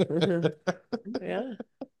job. Yeah. yeah, and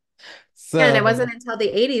So, it wasn't until the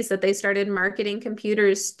 80s that they started marketing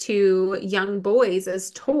computers to young boys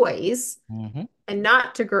as toys mhm, and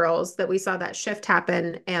not to girls that we saw that shift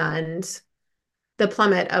happen and the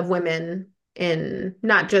plummet of women in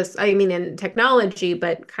not just, I mean, in technology,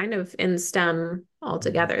 but kind of in STEM mhm,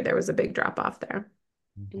 altogether. There was a big drop off there.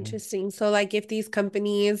 mhm, Interesting. So like if these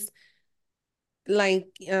companies like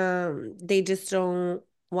they just don't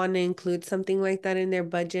want to include something like that in their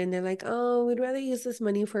budget and they're like, oh, we'd rather use this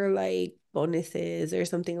money for like bonuses or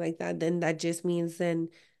something like that, then that just means then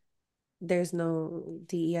there's no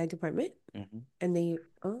DEI department mhm. and they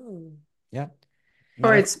oh Yeah.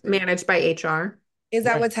 Or Matter of it's managed by HR. is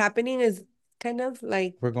that right. what's happening is kind of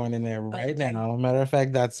like We're going in there right okay. now. Matter of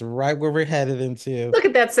fact, that's right where we're headed into. Look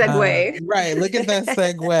at that segue. Right. Look at that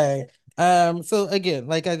segue. So again,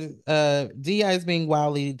 DEI is being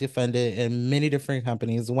wildly defunded in many different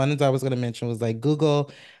companies. One that I was going to mention was like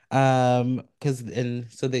Google, because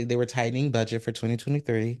and so they were tightening budget for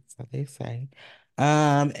 2023, so they say.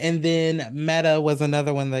 And then Meta was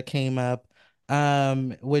another one that came up.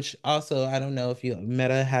 Which also I don't know if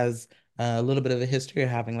Meta has a little bit of a history of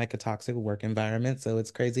having like a toxic work environment. So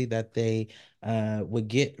it's crazy that they would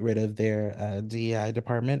get rid of their DEI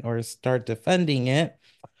department or start defunding it.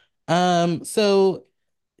 So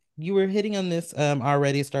you were hitting on this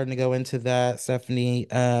already, starting to go into that, Stephanie.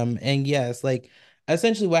 And yes, like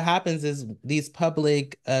essentially what happens is these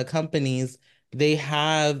public companies,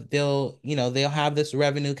 they'll have this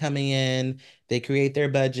revenue coming in, they create their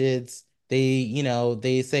budgets,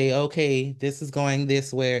 they say, okay, this is going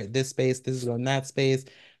this way, this space, this is going that space.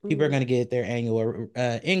 People are going to get their annual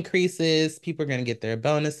increases. People are going to get their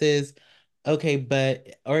bonuses. Okay,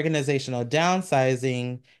 but organizational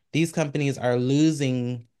downsizing, these companies are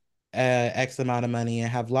losing X amount of money and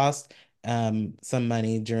have lost some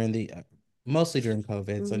money during mostly during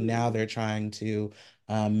COVID. So now they're trying to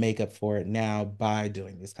make up for it now by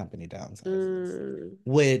doing these company downsizes,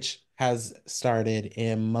 which has started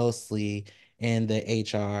in mostly in the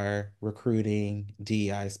HR, recruiting,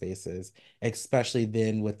 DEI spaces, especially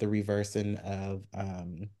then with the reversing of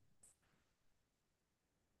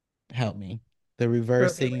help me, the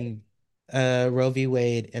reversing Roe v.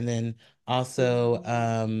 Wade, and then also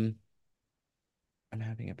I'm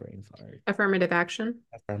having a brain fart. Affirmative action.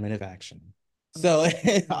 Affirmative action. So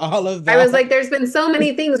all of I was that. like, there's been so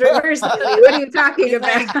many things reversed lately. What are you talking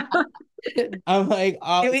about? I'm like,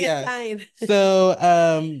 Give me a yeah. sign.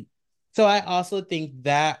 So I also think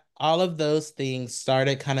that all of those things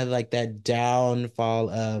started kind of like that downfall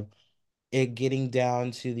of it getting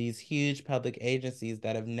down to these huge public agencies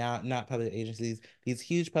that have now, not public agencies, these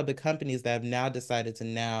huge public companies that have now decided to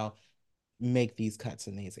now make these cuts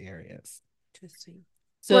in these areas. Interesting.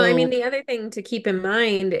 Well, I mean, So the other thing to keep in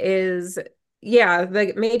mind is,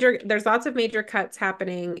 there's lots of major cuts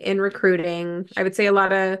happening in recruiting. I would say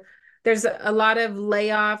there's a lot of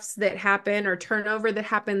layoffs that happen or turnover that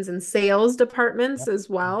happens in sales departments yep. as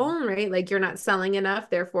well, right? Like you're not selling enough,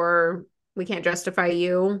 therefore we can't justify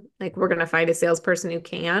you. Like we're going to find a salesperson who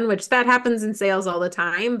can, which that happens in sales all the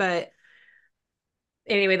time, but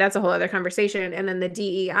anyway, that's a whole other conversation. And then the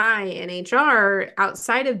DEI and HR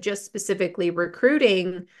outside of just specifically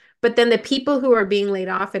recruiting, but then the people who are being laid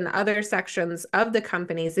off in other sections of the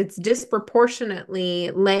companies, it's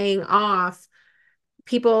disproportionately laying off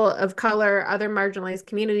people of color, other marginalized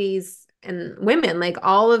communities, and women. Like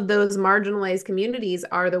all of those marginalized communities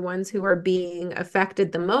are the ones who are being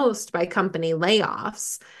affected the most by company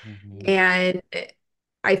layoffs. And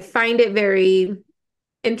I find it very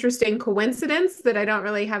interesting coincidence that I don't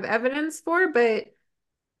really have evidence for, but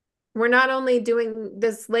we're not only doing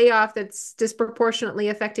this layoff that's disproportionately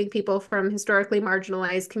affecting people from historically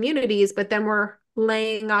marginalized communities, but then we're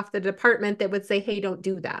laying off the department that would say, hey, don't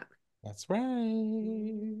do that. That's right.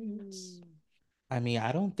 I mean,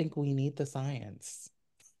 I don't think we need the science.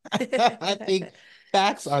 I think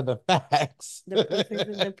facts are the facts. The proof is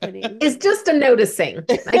in the pudding. It's just a noticing.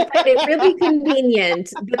 I find it really convenient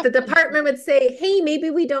that the department would say, hey, maybe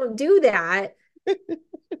we don't do that,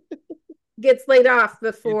 gets laid off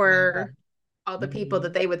before all the people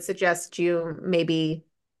that they would suggest you maybe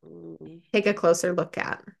take a closer look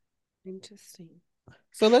at. Interesting.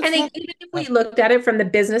 So let's I think even if we looked at it from the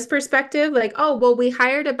business perspective, like, oh, well, we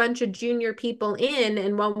hired a bunch of junior people in,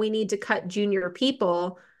 and when we need to cut junior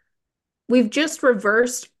people, we've just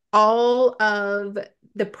reversed all of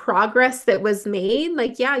the progress that was made.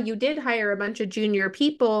 Like, yeah, you did hire a bunch of junior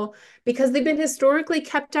people because they've been historically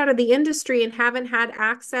kept out of the industry and haven't had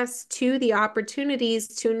access to the opportunities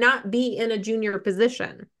to not be in a junior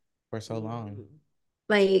position for so long.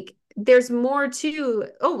 Like, there's more to,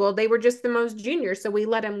 oh, well, they were just the most junior, so we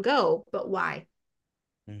let them go. But why?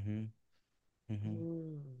 Mm-hmm.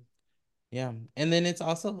 Yeah. And then it's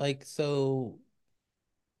also like, so,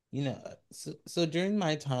 so during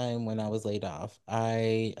my time when I was laid off,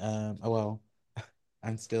 well,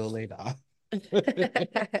 I'm still laid off.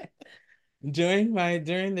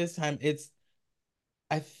 During this time,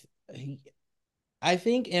 I, I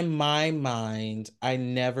think in my mind, I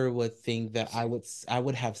never would think that I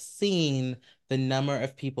would have seen the number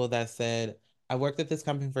of people that said, I worked at this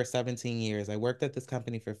company for 17 years. I worked at this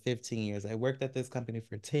company for 15 years. I worked at this company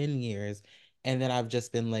for 10 years. And then I've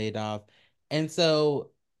just been laid off. And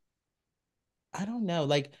so I don't know,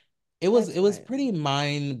 like it was pretty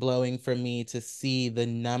mind-blowing for me to see the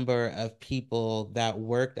number of people that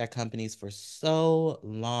worked at companies for so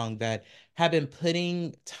long that have been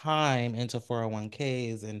putting time into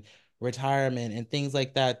 401ks and retirement and things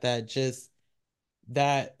like that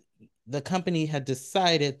that the company had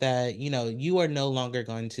decided that, you are no longer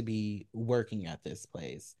going to be working at this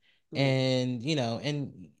place. And,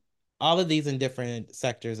 and all of these in different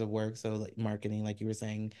sectors of work. So like marketing, like you were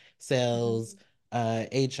saying, sales,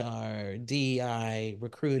 HR, DEI,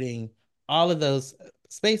 recruiting, all of those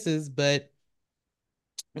spaces. But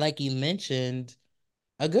like you mentioned,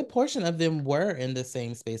 a good portion of them were in the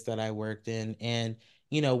same space that I worked in, and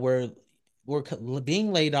were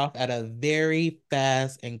being laid off at a very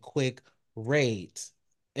fast and quick rate,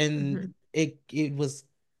 and it was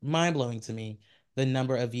mind blowing to me the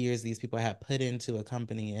number of years these people had put into a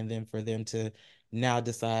company, and then for them to now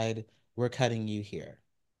decide we're cutting you here.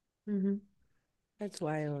 That's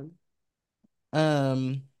wild.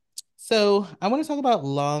 Um, So I want to talk about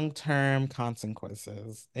long-term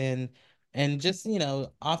consequences and just,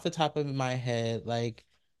 off the top of my head, like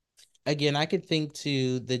again, I could think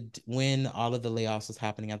to the when all of the layoffs was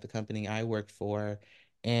happening at the company I worked for,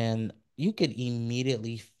 and you could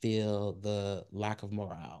immediately feel the lack of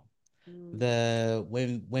morale. The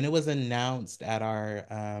when it was announced at our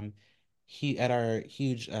at our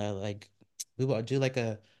huge like we will do like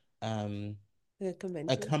um The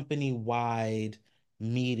a convention. company-wide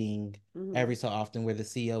meeting Mm-hmm. every so often where the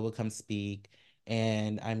CEO would come speak.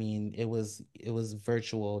 And I mean, it was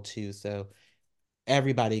virtual too, so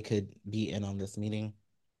everybody could be in on this meeting.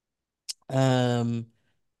 Um,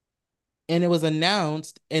 and it was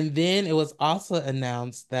announced, and then it was also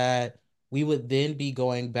announced that we would then be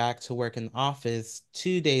going back to work in office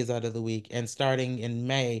 2 days out of the week. And starting in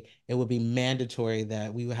May, it would be mandatory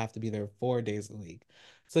that we would have to be there 4 days a week.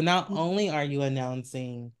 So not only are you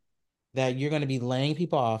announcing that you're going to be laying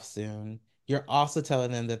people off soon, you're also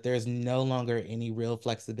telling them that there's no longer any real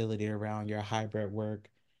flexibility around your hybrid work.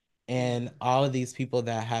 And all of these people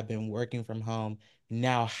that have been working from home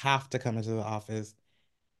now have to come into the office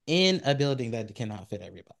in a building that cannot fit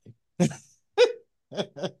everybody.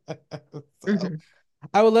 So Mhm.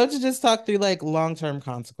 I would love to just talk through like long-term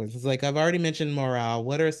consequences. Like I've already mentioned morale.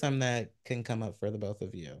 What are some that can come up for the both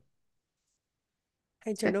of you?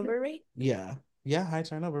 High turnover rate. Yeah. Yeah, high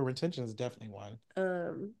turnover. Retention is definitely one.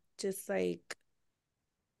 Just like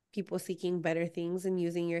people seeking better things and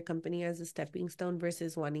using your company as a stepping stone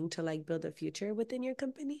versus wanting to like build a future within your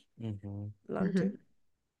company Mm-hmm. long term.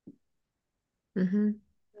 Mhm. Mhm.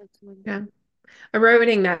 That's one. Yeah.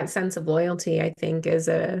 Eroding that sense of loyalty, I think, is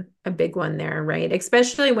a big one there, right?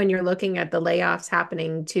 Especially when you're looking at the layoffs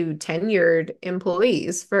happening to tenured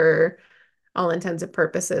employees for all intents and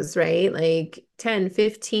purposes, right? Like 10,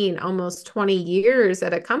 15, almost 20 years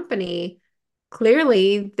at a company.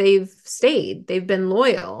 Clearly, they've stayed, they've been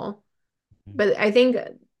loyal. But I think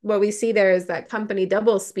what we see there is that company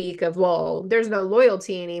double speak of, well, there's no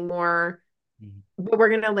loyalty anymore, Mm-hmm. but we're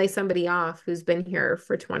going to lay somebody off who's been here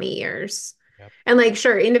for 20 years. Yep. And like,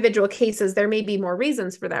 sure, individual cases, there may be more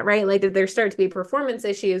reasons for that, right? Like, did there start to be performance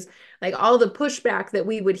issues? Like, all the pushback that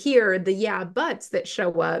we would hear, the yeah, buts that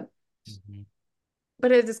show up. Mm-hmm.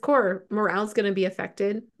 But at its core, morale's going to be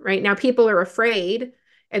affected, right? Now, people are afraid.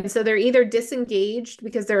 And so they're either disengaged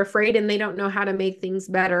because they're afraid and they don't know how to make things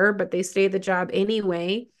better, but they stay the job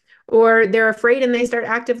anyway, or they're afraid and they start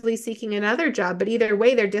actively seeking another job. But either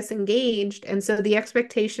way, they're disengaged. And so the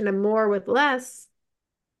expectation of more with less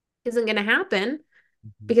isn't going to happen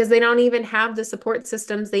Mm-hmm. because they don't even have the support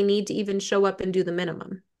systems they need to even show up and do the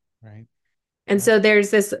minimum. Right. And Yep. so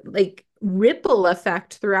there's this like ripple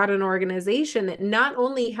effect throughout an organization that not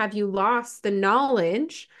only have you lost the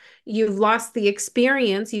knowledge, you've lost the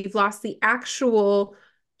experience, you've lost the actual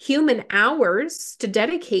human hours to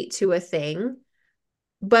dedicate to a thing,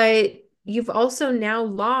 but you've also now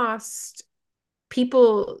lost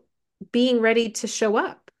people being ready to show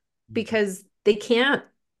up Mm-hmm. because they can't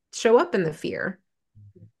show up in the fear.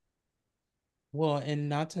 Well, and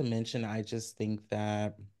not to mention, I just think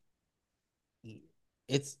that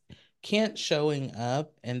it's can't showing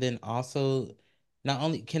up, and then also not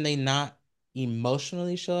only can they not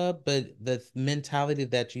emotionally show up, but the mentality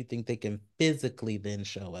that you think they can physically then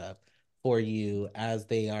show up for you as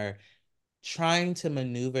they are trying to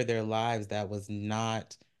maneuver their lives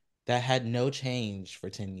that had no change for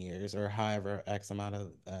 10 years or however X amount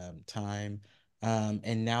of time,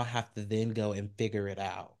 and now have to then go and figure it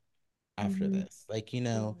out after Mm-hmm. this. Like,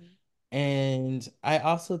 and I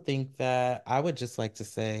also think that I would just like to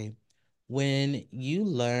say when you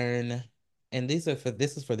learn, and this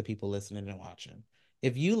is for the people listening and watching.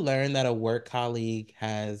 If you learn that a work colleague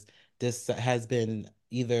has been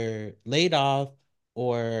either laid off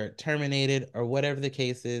or terminated or whatever the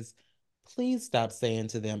case is, please stop saying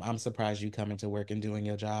to them, I'm surprised you coming to work and doing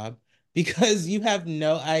your job because you have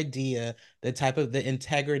no idea the type of the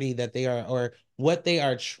integrity that they are or what they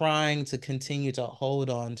are trying to continue to hold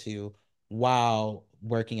on to while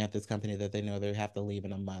working at this company that they know they have to leave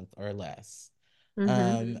in a month or less.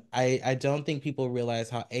 Mm-hmm. I don't think people realize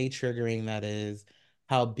how A, triggering that is,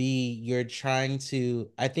 how B, you're trying to,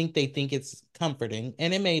 I think they think it's comforting,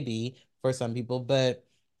 and it may be for some people, but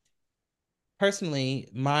personally,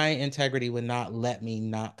 my integrity would not let me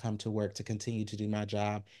not come to work to continue to do my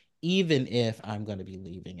job, even if I'm going to be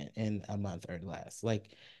leaving it in a month or less.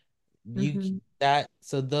 Like you Mm-hmm. that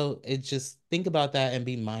so though it just think about that and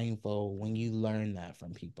be mindful when you learn that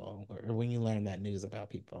from people or when you learn that news about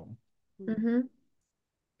people. Mm-hmm.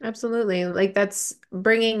 Absolutely. Like that's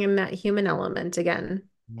bringing in that human element again.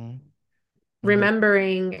 Mhm.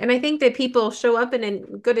 remembering. And I think that people show up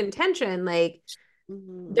in good intention, like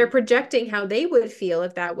they're projecting how they would feel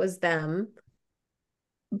if that was them,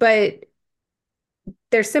 but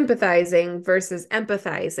they're sympathizing versus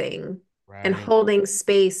empathizing and Right. holding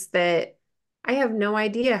space that I have no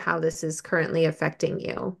idea how this is currently affecting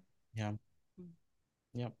you. Yeah.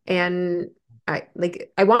 Yep. And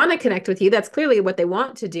I want to connect with you. That's clearly what they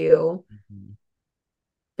want to do, Mhm.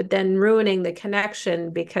 but then ruining the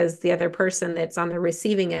connection because the other person that's on the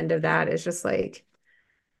receiving end of that is just like,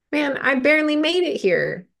 man, I barely made it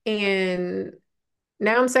here. And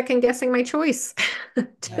now I'm second guessing my choice to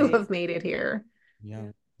Right. have made it here.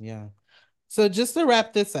 Yeah. Yeah. So just to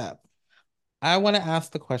wrap this up, I want to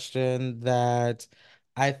ask the question that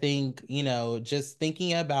I think, just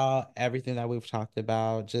thinking about everything that we've talked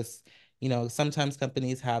about, just, sometimes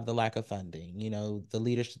companies have the lack of funding,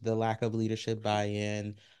 the lack of leadership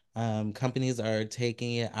buy-in. Companies are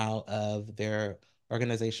taking it out of their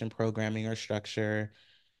organization programming or structure.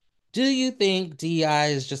 Do you think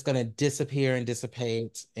DEI is just going to disappear and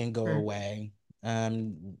dissipate and go Hmm. away?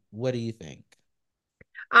 What do you think?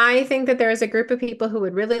 I think that there is a group of people who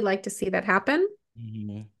would really like to see that happen.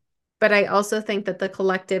 Mhm. But I also think that the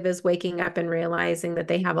collective is waking up and realizing that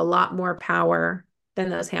they have a lot more power than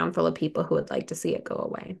those handful of people who would like to see it go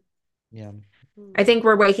away. Yeah. I think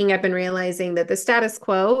we're waking up and realizing that the status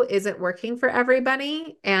quo isn't working for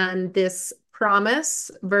everybody, and this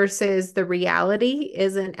promise versus the reality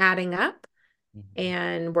isn't adding up, Mhm.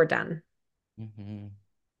 and we're done. Mhm.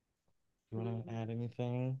 You want to add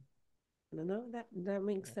anything? No, that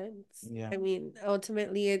makes sense. Yeah. I mean,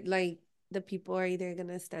 ultimately, it like the people are either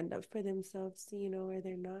gonna stand up for themselves, or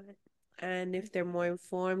they're not. And if they're more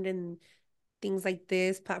informed and things like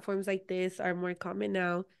this, platforms like this are more common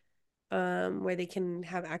now, where they can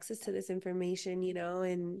have access to this information,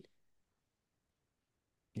 and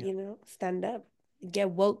Yeah. stand up, get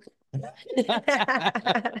woke. Dana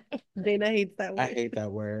hates that I word. hate that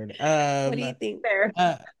word. What do you think? There.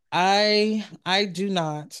 Uh, I do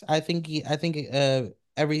not. I think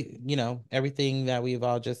everything that we've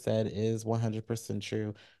all just said is 100%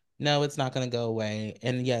 true. No, it's not going to go away.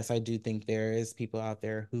 And yes, I do think there is people out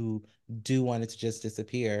there who do want it to just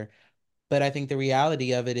disappear. But I think the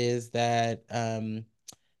reality of it is that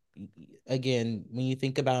again, when you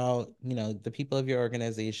think about, the people of your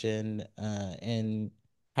organization and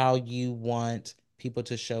how you want people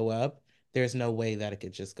to show up, there's no way that it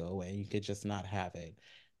could just go away. You could just not have it.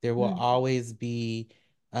 There will Mm. always be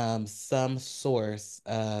some source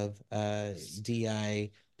of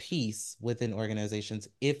DI piece within organizations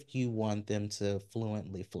if you want them to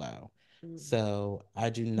fluently flow. So I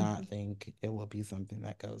do not think it will be something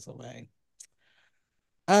that goes away.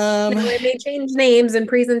 No, Um, it may change names and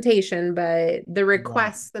presentation, but the right.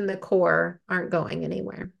 requests and the core aren't going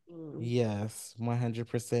anywhere. Yes,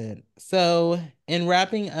 100%. So, in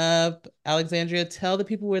wrapping up, Alexandria, tell the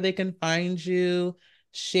people where they can find you.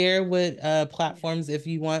 Share what platforms if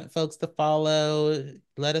you want folks to follow.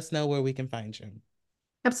 Let us know where we can find you.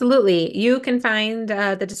 Absolutely. You can find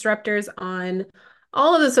the disruptors on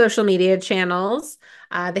all of the social media channels.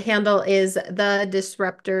 The handle is the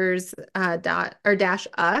disruptors dot or dash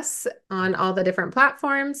us on all the different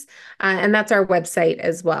platforms. And that's our website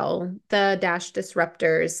as well, the dash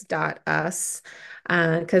disruptors dot us,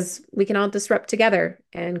 because we can all disrupt together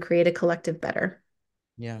and create a collective better.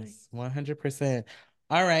 Yes, 100%.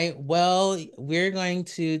 All right. Well, we're going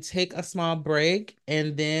to take a small break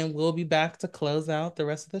and then we'll be back to close out the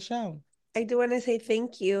rest of the show. I do want to say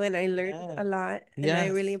thank you, and I learned Yes. a lot, and I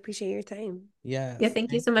really Yes. appreciate your time. Yeah, Yes.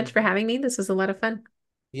 thank you Thank so much you. for having me. This was a lot of fun.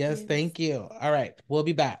 Yes, Yes. thank you. All right, we'll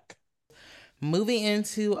be back. Moving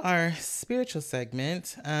into our spiritual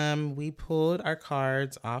segment, we pulled our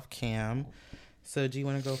cards off cam. So do you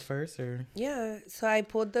want to go first or? Yeah, so I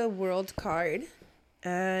pulled the world card,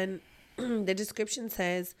 and the description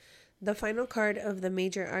says the final card of the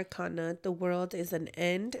major arcana, the world is an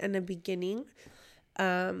end and a beginning.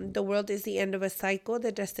 The world is the end of a cycle,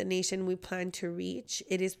 the destination we plan to reach.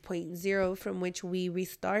 It is point zero from which we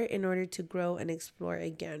restart in order to grow and explore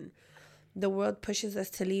again. The world pushes us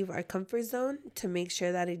to leave our comfort zone to make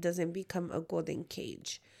sure that it doesn't become a golden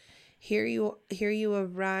cage. Here you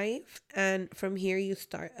arrive, and from here you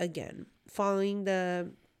start again, following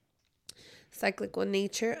the cyclical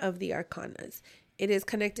nature of the arcanas. It is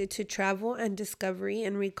connected to travel and discovery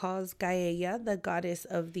and recalls Gaia, the goddess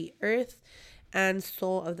of the earth and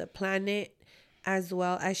soul of the planet, as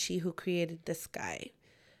well as she who created the sky.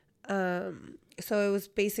 So it was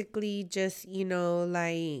basically just,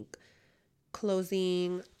 like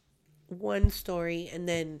closing one story and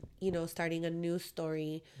then, starting a new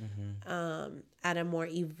story at a more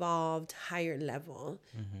evolved, higher level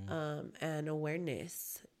and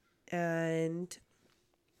awareness. And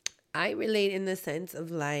I relate in the sense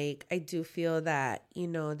of like, I do feel that,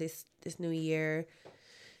 this new year,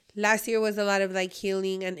 last year was a lot of like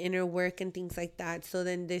healing and inner work and things like that. So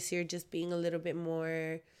then this year just being a little bit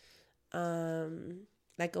more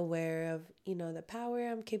like aware of, the power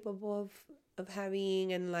I'm capable of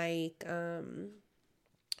having and like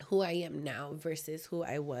who I am now versus who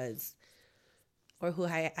I was or who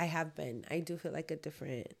I have been. I do feel like a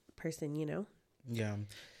different person,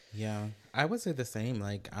 Yeah, I would say the same.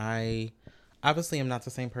 Like, I obviously am not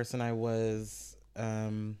the same person I was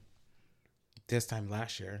this time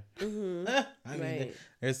last year. I mean,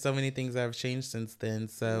 there's so many things that have changed since then.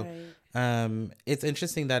 So it's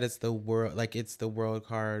interesting that it's the world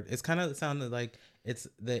card. It's kind of sounded like it's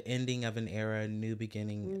the ending of an era, new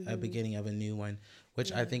beginning, a beginning of a new one,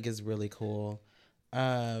 which I think is really cool.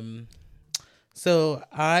 So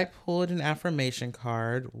I pulled an affirmation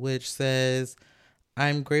card, which says,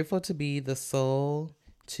 I'm grateful to be the soul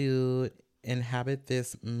to inhabit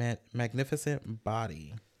this magnificent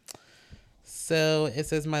body. So it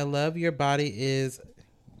says, my love, your body is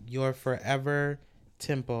your forever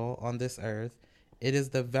temple on this earth. It is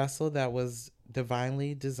the vessel that was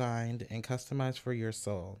divinely designed and customized for your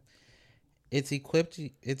soul. It's equipped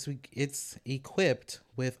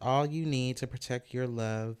with all you need to protect your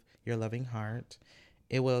love, your loving heart.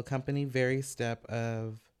 It will accompany every step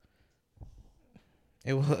of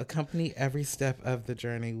the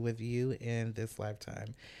journey with you in this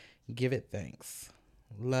lifetime. Give it thanks.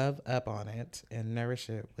 Love up on it and nourish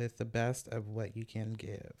it with the best of what you can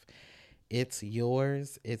give. It's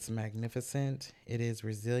yours. It's magnificent. It is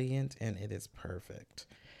resilient and it is perfect.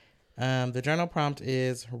 The journal prompt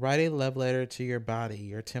is write a love letter to your body,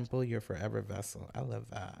 your temple, your forever vessel. I love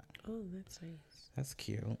that. Oh, that's nice. That's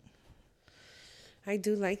cute. I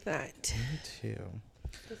do like that. Me too.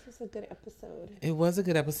 This was a good episode. It was a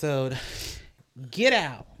good episode. Get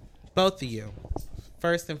out. Both of you.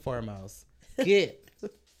 First and foremost. Get.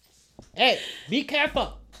 Hey, be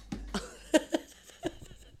careful.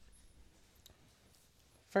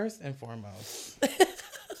 First and foremost.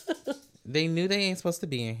 They knew they ain't supposed to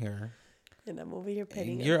be in here. And I'm over here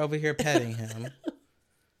petting him. You're over here petting him.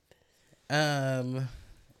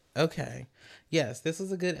 Okay. Yes, this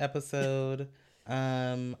was a good episode.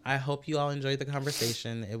 I hope you all enjoyed the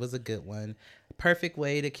conversation. It was a good one. Perfect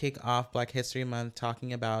way to kick off Black History Month,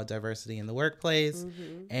 talking about diversity in the workplace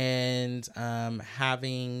and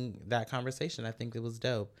having that conversation. I think it was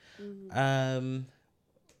dope. Do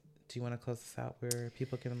you want to close this out where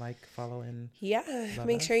people can follow and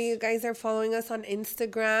make sure you guys are following us on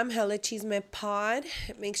Instagram, Hella Chisme Pod.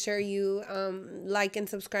 Make sure you like and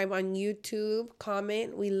subscribe on YouTube.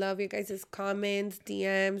 Comment. We love your guys' comments,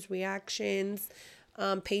 DMs, reactions.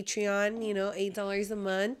 Patreon, $8 a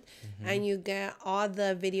month, and you get all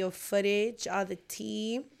the video footage, all the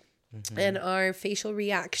tea, and our facial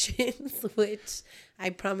reactions, which I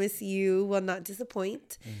promise you will not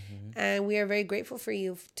disappoint. And we are very grateful for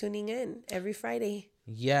you tuning in every Friday.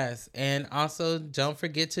 Yes. And also don't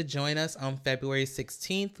forget to join us on February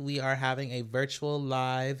 16th. We are having a virtual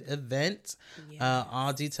live event. Yes.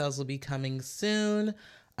 All details will be coming soon.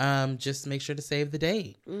 Just make sure to save the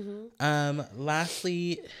date.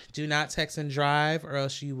 Lastly, do not text and drive or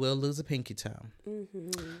else you will lose a pinky toe.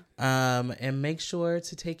 And make sure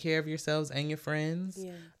to take care of yourselves and your friends.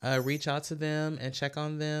 Yes. Reach out to them and check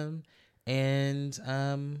on them. And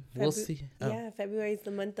we'll see. February is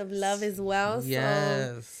the month of love as well.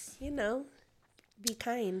 Yes. So, be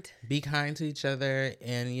kind. Be kind to each other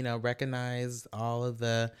and, recognize all of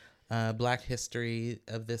the Black history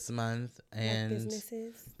of this month and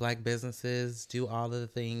Black businesses. Do all of the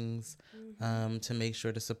things to make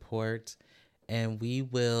sure to support. And we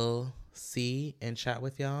will see and chat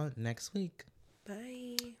with y'all next week.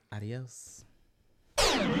 Bye. Adios.